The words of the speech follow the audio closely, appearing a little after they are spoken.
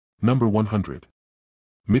Number 100.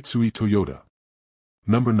 Mitsui Toyota.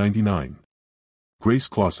 Number 99. Grace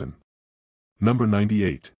Clausen. Number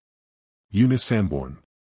 98. Eunice Sanborn.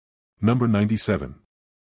 Number 97.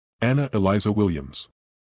 Anna Eliza Williams.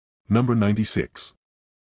 Number 96.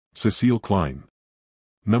 Cecile Klein.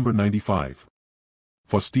 Number 95.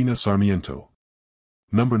 Faustina Sarmiento.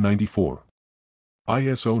 Number 94.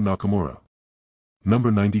 Iso Nakamura.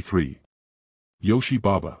 Number 93. Yoshi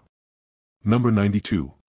Baba. Number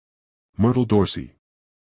 92. Myrtle Dorsey.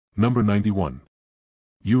 Number 91.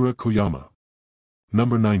 Yura Koyama.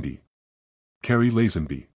 Number 90. Carrie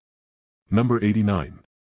Lazenby. Number 89.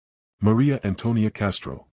 Maria Antonia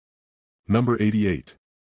Castro. Number 88.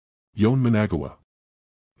 Yon Managawa.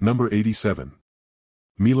 Number 87.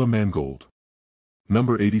 Mila Mangold.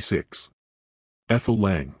 Number 86. Ethel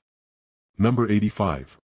Lang. Number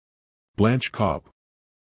 85. Blanche Cobb.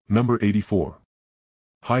 Number 84.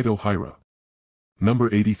 Heido Hira.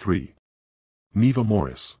 Number 83. Neva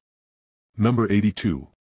Morris. Number 82.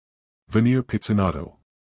 Veneer Pizzinato.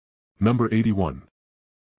 Number 81.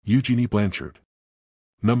 Eugenie Blanchard.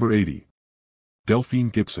 Number 80. Delphine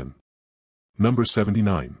Gibson. Number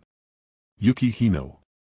 79. Yuki Hino.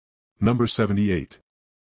 Number 78.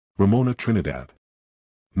 Ramona Trinidad.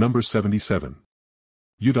 Number 77.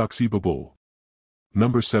 Eudoxie Babul.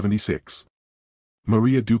 Number 76.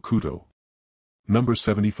 Maria Dukuto. Number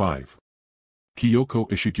 75. Kyoko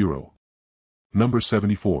Ishiguro. Number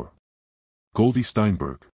 74. Goldie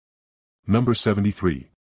Steinberg. Number 73.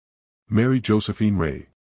 Mary Josephine Ray.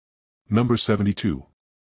 Number 72.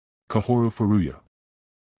 Kahoru Furuya.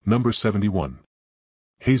 Number 71.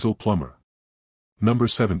 Hazel Plummer. Number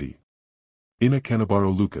 70. Ina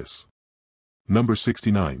Kanabaro Lucas. Number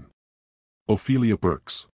 69. Ophelia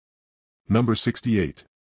Burks. Number 68.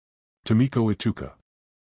 Tomiko Ituka.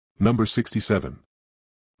 Number 67.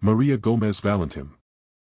 Maria Gomez Valentim.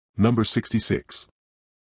 Number 66.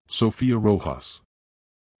 Sofia Rojas.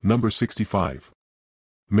 Number 65.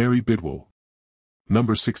 Mary Bidwell.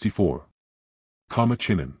 Number 64. Kama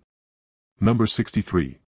Chinen. Number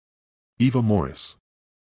 63. Eva Morris.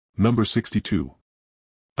 Number 62.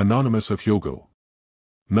 Anonymous of Hyogo.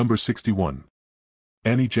 Number 61.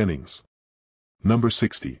 Annie Jennings. Number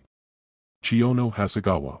 60. Chiono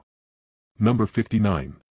Hasegawa. Number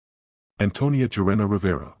 59. Antonia Jarena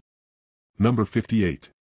Rivera. Number 58.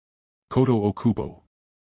 Koto Okubo.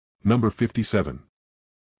 Number 57.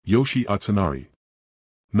 Yoshi Atsunari.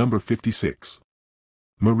 Number 56.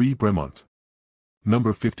 Marie Bremont.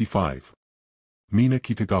 Number 55. Mina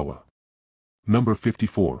Kitagawa. Number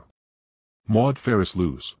 54. Maud Ferris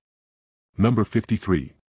Luz. Number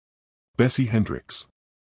 53. Bessie Hendricks.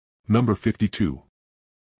 Number 52.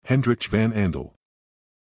 Hendrich Van Andel.